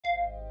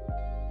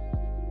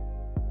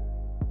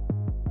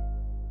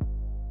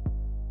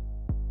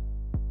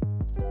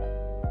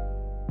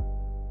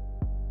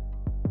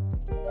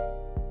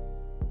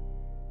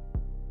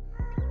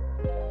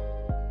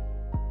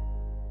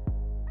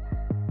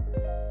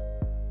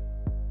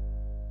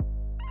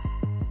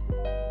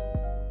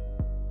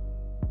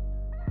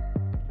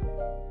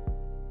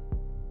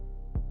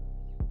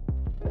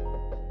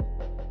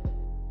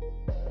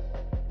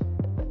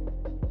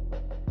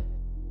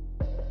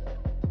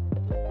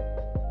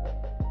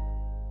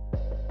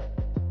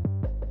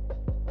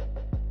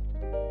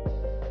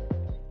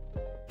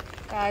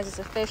Guys, it's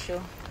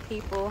official.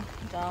 People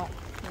don't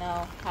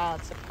know how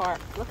to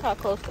park. Look how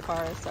close the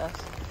car is to us.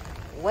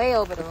 Way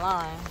over the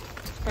line.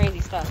 It's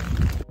crazy stuff.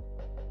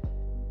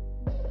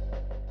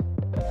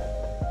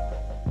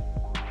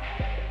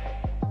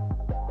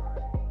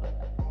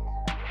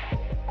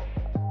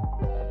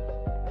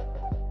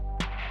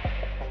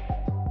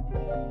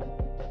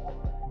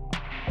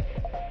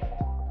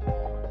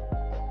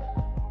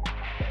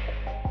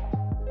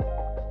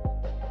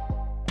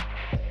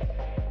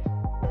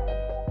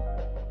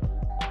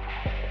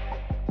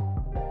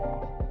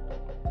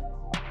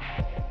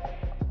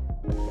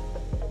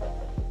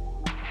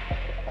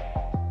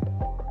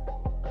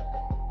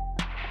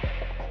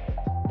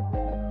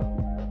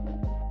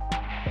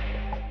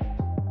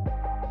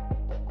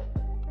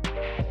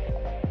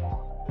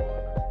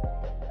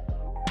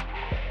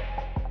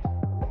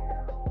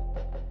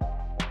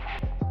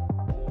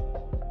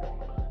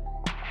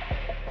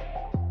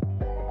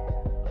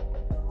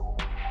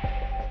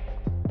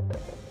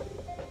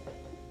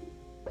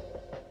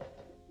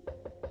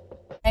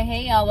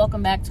 Hey y'all,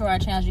 welcome back to our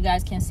channel. As you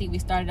guys can see, we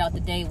started out the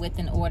day with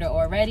an order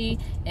already.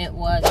 It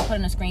was, I'll put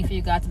on the screen for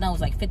you guys to know, it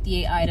was like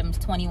 58 items,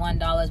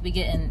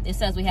 $21. It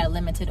says we had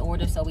limited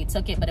order, so we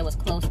took it, but it was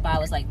close by. It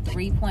was like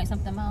 3 point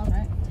something miles,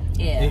 right?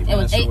 Yeah, it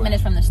was 8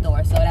 minutes from the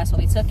store, so that's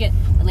what we took it.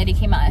 The lady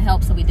came out and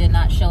helped, so we did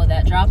not show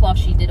that drop off.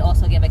 She did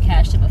also give a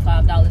cash tip of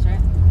 $5, right?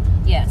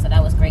 Yeah, so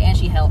that was great, and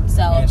she helped.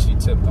 So and she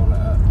tipped on the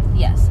app.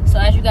 Yes. So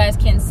as you guys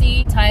can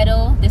see,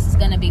 title, this is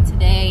going to be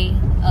today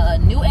a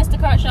new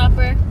Instacart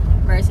shopper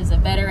versus a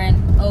veteran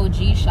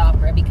OG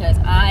shopper, because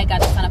I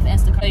got to sign up for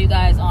Instacart. You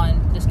guys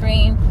on the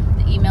screen,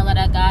 the email that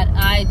I got.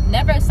 I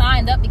never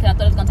signed up because I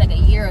thought it was going to take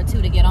a year or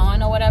two to get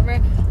on or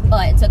whatever,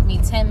 but it took me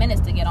 10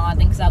 minutes to get on, I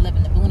think, because I live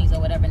in the boonies or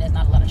whatever, and there's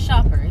not a lot of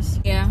shoppers.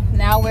 Yeah,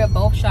 now we're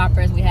both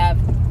shoppers. I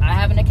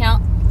have an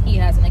account, he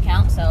has an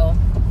account, so,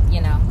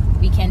 you know,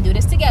 we can do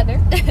this together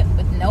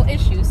with no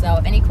issues. So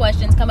if any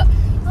questions come up,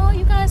 oh,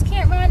 you guys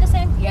can't ride the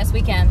same, yes,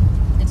 we can.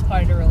 It's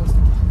part of the rules.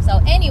 So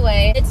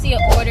anyway, I did see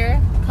an order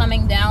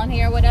coming down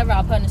here or whatever.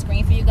 I'll put on the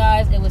screen for you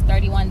guys. It was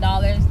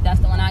 $31. That's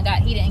the one I got.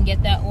 He didn't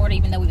get that order,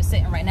 even though we were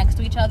sitting right next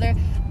to each other,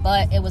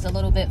 but it was a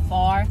little bit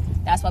far.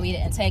 That's why we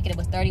didn't take it. It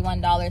was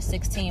 $31,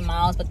 16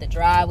 miles, but the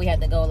drive, we had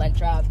to go like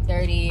drive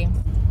 30.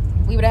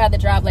 We would have had to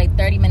drive like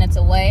 30 minutes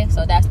away,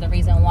 so that's the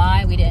reason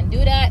why we didn't do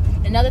that.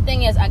 Another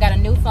thing is I got a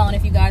new phone.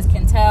 If you guys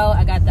can tell,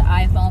 I got the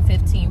iPhone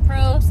 15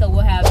 Pro, so we'll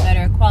have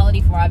better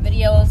quality for our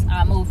videos.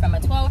 I moved from a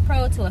 12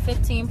 Pro to a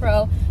 15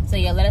 Pro, so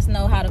yeah, let us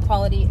know how the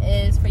quality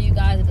is for you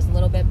guys, if it's a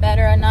little bit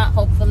better or not,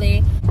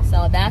 hopefully.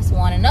 So that's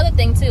one. Another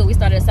thing too, we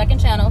started a second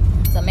channel,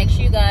 so make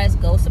sure you guys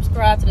go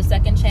subscribe to the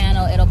second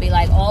channel. It'll be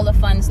like all the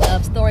fun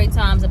stuff, story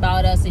times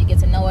about us, so you get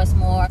to know us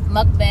more,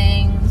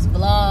 mukbangs,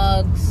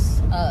 vlogs,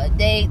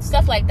 dates,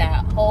 stuff like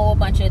that. Whole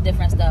bunch of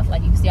different stuff,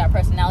 like you can see our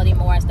personality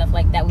more and stuff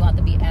like that. We want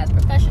to be as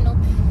professional,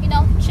 you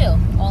know, chill,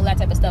 all that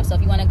type of stuff. So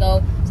if you want to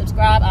go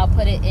subscribe, I'll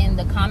put it in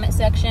the comment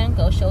section.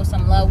 Go show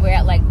some love. We're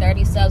at like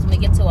 30 subs. When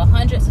we get to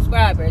 100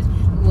 subscribers,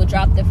 we will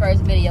drop the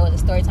first video with a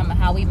story time of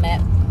how we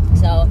met.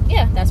 So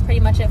yeah, that's pretty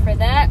much it for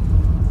that.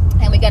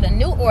 And we got a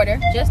new order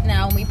just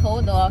now when we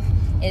pulled off.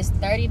 It's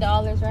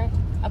 $30, right?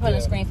 I put it on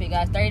the screen for you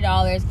guys.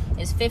 $30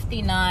 is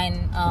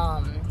 59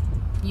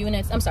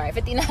 units. I'm sorry,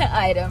 59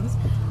 items,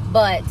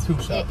 but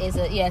it is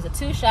it's a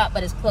two shop,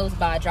 but it's close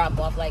by. Drop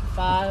off like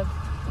 5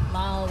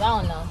 miles. I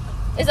don't know.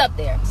 It's up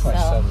there. It's like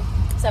so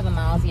 7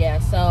 miles. Yeah.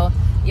 So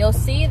you'll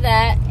see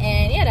that,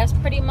 and yeah, that's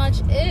pretty much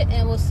it.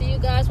 And we'll see you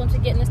guys once we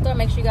get in the store.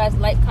 Make sure you guys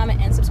like,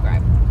 comment, and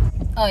subscribe.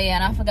 Oh yeah,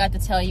 and I forgot to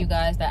tell you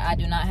guys that I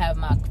do not have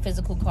my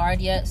physical card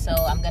yet, so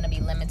I'm gonna be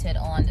limited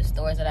on the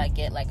stores that I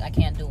get. Like, I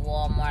can't do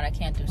Walmart, I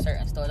can't do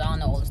certain stores. I don't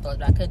know all the stores,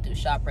 but I could do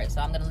ShopRite.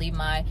 So I'm gonna leave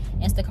my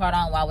Instacart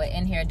on while we're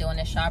in here doing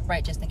this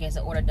ShopRite, just in case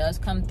the order does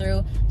come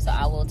through. So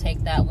I will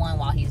take that one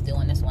while he's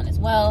doing this one as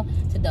well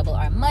to double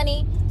our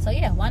money. So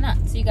yeah, why not?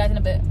 See you guys in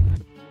a bit.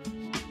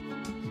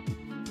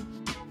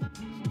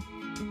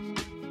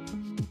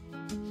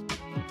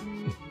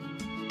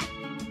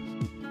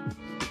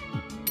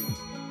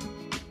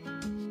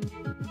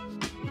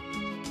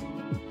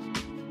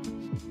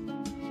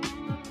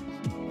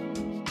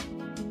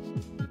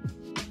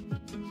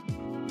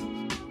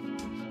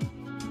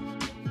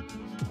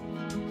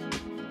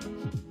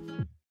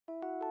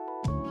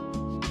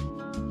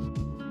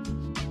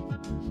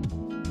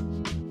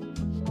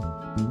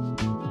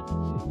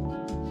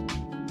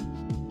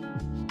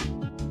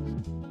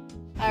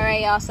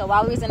 Alright y'all, so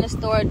while we was in the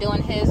store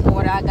doing his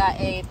order, I got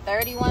a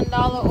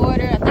 $31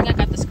 order. I think I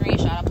got the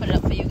screenshot. I'll put it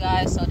up for you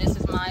guys. So this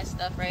is my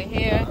stuff right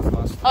here.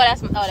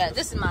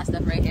 This is my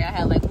stuff right here. I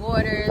had like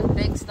water,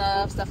 big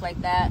stuff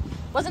like that.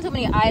 Wasn't too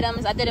many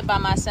items. I did it by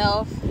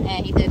myself,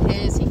 and he did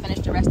his. He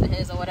finished the rest of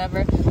his or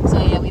whatever.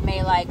 So yeah, we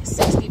made like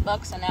 60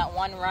 bucks on that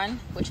one run,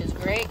 which is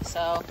great.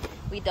 So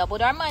we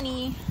doubled our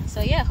money.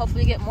 So yeah,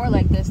 hopefully we get more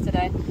like this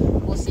today.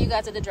 We'll see you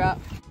guys at the drop.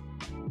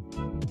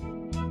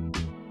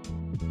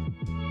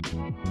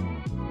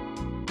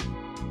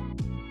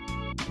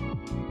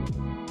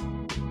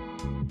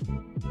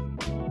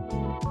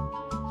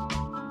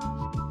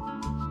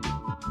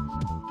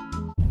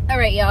 All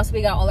right, y'all, so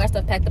we got all our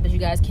stuff packed up, as you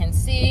guys can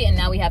see, and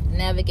now we have to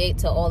navigate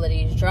to all of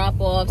these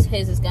drop-offs.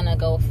 His is gonna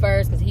go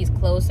first because he's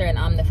closer and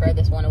I'm the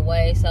furthest one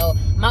away. So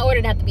my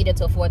order didn't have to be there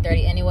till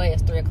 4:30 anyway.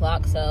 It's 3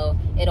 o'clock, so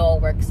it all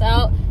works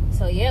out.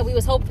 So yeah, we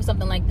was hoping for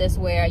something like this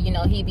where, you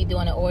know, he'd be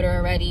doing an order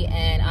already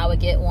and I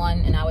would get one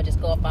and I would just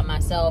go up by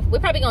myself.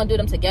 We're probably gonna do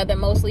them together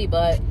mostly,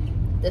 but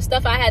the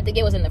stuff I had to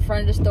get was in the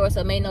front of the store,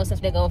 so it made no sense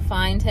to go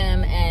find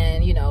him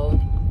and, you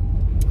know,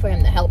 for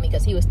him to help me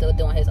because he was still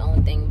doing his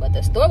own thing. But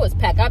the store was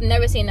packed. I've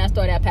never seen that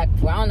store that packed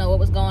before. I don't know what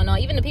was going on.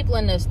 Even the people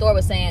in the store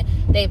were saying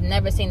they've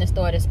never seen the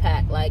store this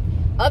packed. Like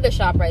other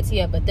ShopRites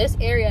here, but this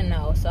area,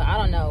 no. So I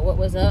don't know what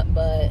was up,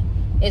 but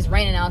it's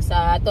raining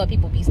outside. I thought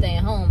people would be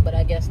staying home, but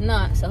I guess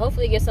not. So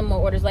hopefully get some more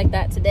orders like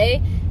that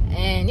today.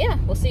 And yeah,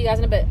 we'll see you guys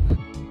in a bit.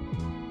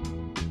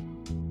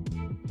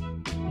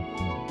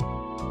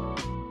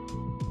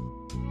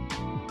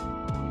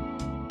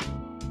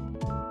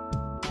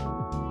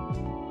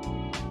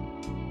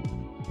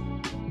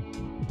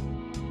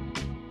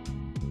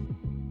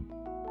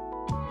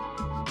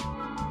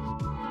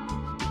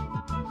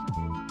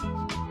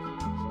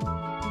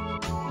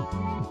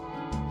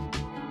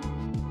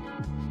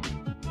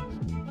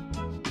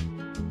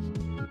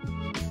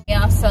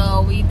 Yeah,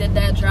 so we did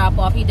that drop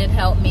off. He did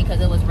help me because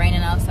it was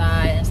raining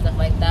outside and stuff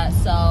like that.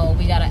 So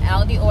we got an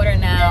Aldi order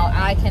now.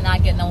 I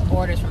cannot get no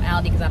orders from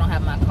Aldi because I don't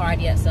have my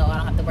card yet, so I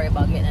don't have to worry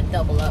about getting a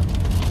double up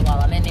while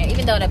I'm in there,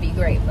 even though that'd be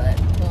great, but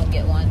we won't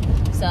get one.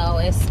 So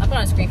it's, I put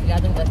on a screen for you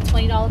guys. I think it's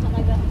 $20, something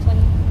like that. 20.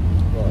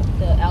 What?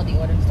 The Aldi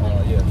order is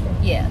 20. Yeah,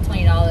 20. Yeah,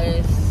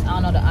 $20. I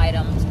don't know the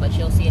items, but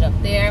you'll see it up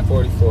there.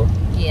 44.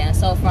 Yeah,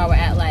 so far we're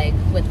at, like,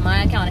 with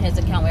my account and his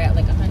account, we're at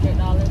like $100.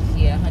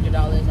 Yeah,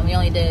 $100, and we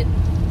only did,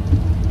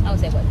 I would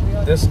say, what, 3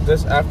 orders?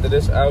 This after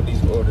this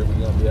Aldi's order,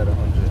 we're gonna be at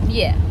 100.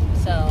 Yeah,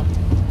 so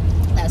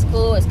that's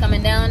cool. It's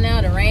coming down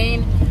now, the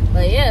rain.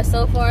 But yeah,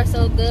 so far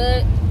so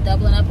good.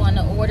 Doubling up on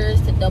the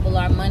orders to double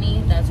our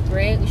money. That's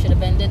great. We should have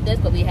been did this,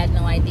 but we had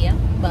no idea.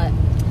 But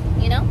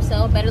you know,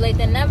 so better late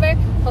than never.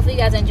 Hopefully you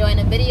guys are enjoying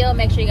the video.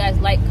 Make sure you guys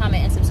like,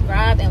 comment, and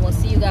subscribe, and we'll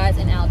see you guys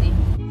in Aldi.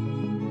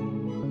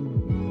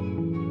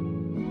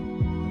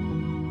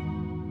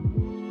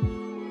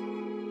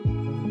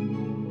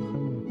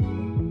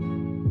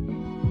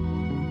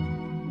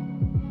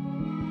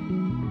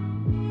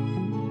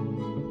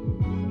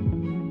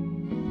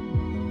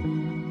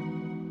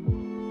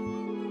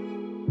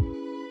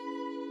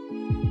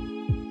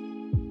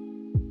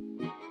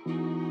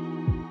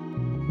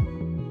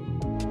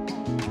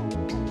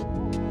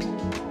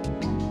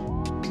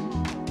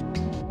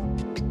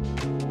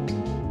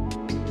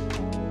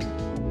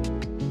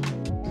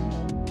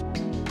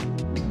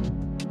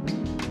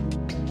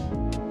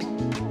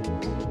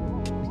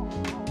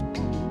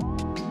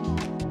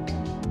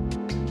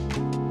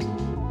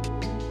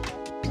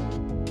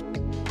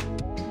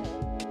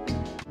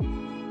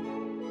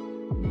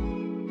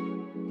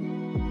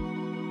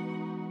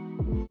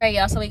 Alright,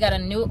 y'all, so we got a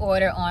new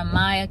order on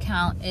my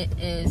account. It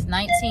is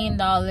 $19,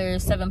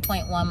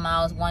 7.1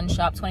 miles, one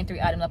shop, 23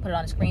 items. I'll put it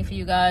on the screen for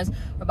you guys.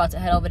 We're about to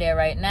head over there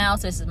right now.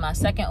 So this is my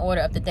second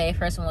order of the day.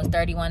 First one was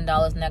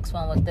 $31. Next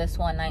one was this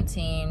one,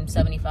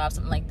 $19.75,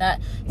 something like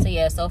that. So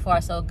yeah, so far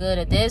so good.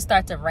 It did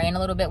start to rain a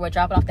little bit. We're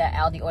dropping off that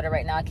Aldi order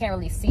right now. I can't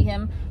really see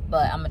him,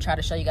 but I'm gonna try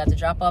to show you guys the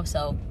drop off,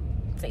 so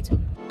stay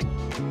tuned.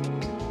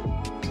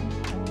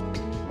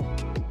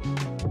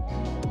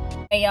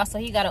 Hey y'all, so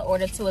he got an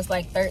order too. It's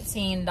like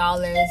 $13,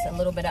 a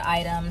little bit of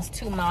items,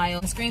 2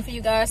 miles. Screen for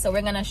you guys, so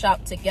we're gonna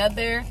shop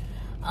together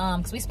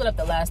because we split up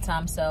the last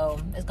time, so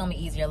it's gonna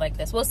be easier like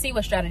this. We'll see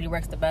what strategy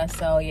works the best.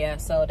 So yeah,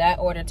 so that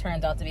order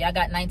turns out to be, I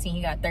got 19,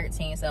 he got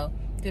 13, so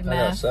good math.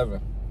 I got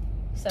 7.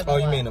 7 oh,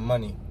 what? You mean the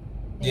money?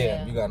 Yeah,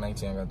 Yeah. You got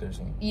 19, I got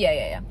 13.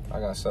 Yeah. I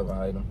got 7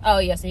 items. Oh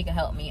yeah, so he can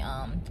help me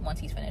once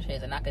he's finished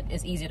his, and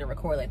it's easier to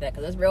record like that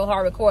because it's real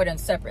hard recording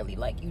separately.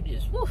 Like you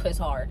just, whew, it's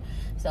hard.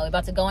 So we're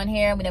about to go in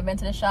here. We never been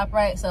to the shop,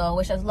 right? So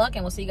wish us luck,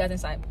 and we'll see you guys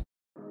inside.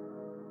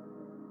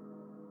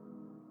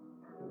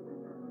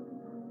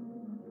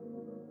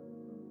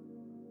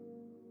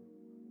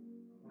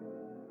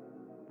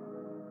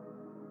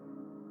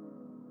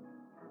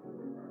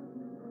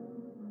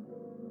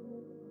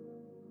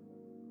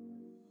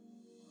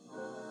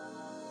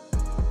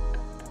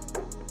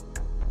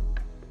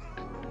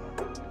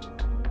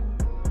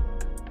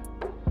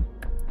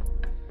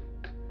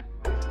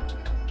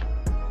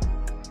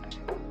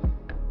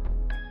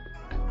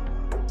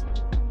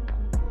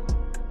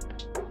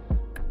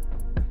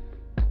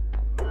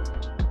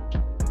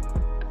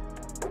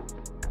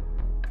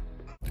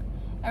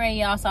 Alright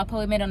y'all, so I'll put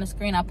what we made on the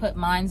screen. I'll put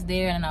mine's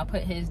there and then I'll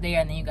put his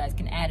there, and then you guys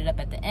can add it up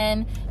at the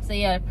end. So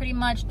yeah, pretty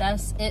much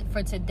that's it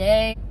for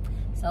today.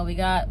 So we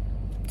got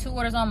 2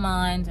 orders on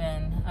mine,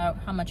 and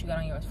how much you got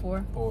on yours?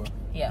 4? 4.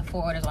 Yeah,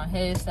 4 orders on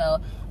his. So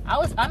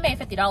I made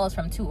 $50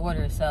 from 2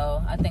 orders,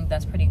 so I think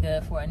that's pretty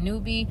good for a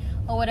newbie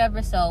or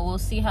whatever. So we'll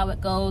see how it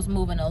goes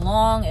moving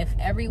along. If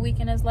every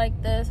weekend is like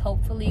this,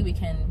 hopefully we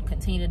can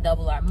continue to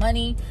double our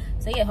money.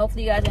 So yeah,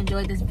 hopefully you guys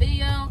enjoyed this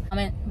video.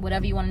 Comment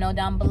whatever you want to know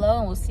down below,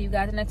 and we'll see you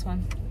guys in the next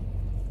one.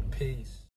 Peace.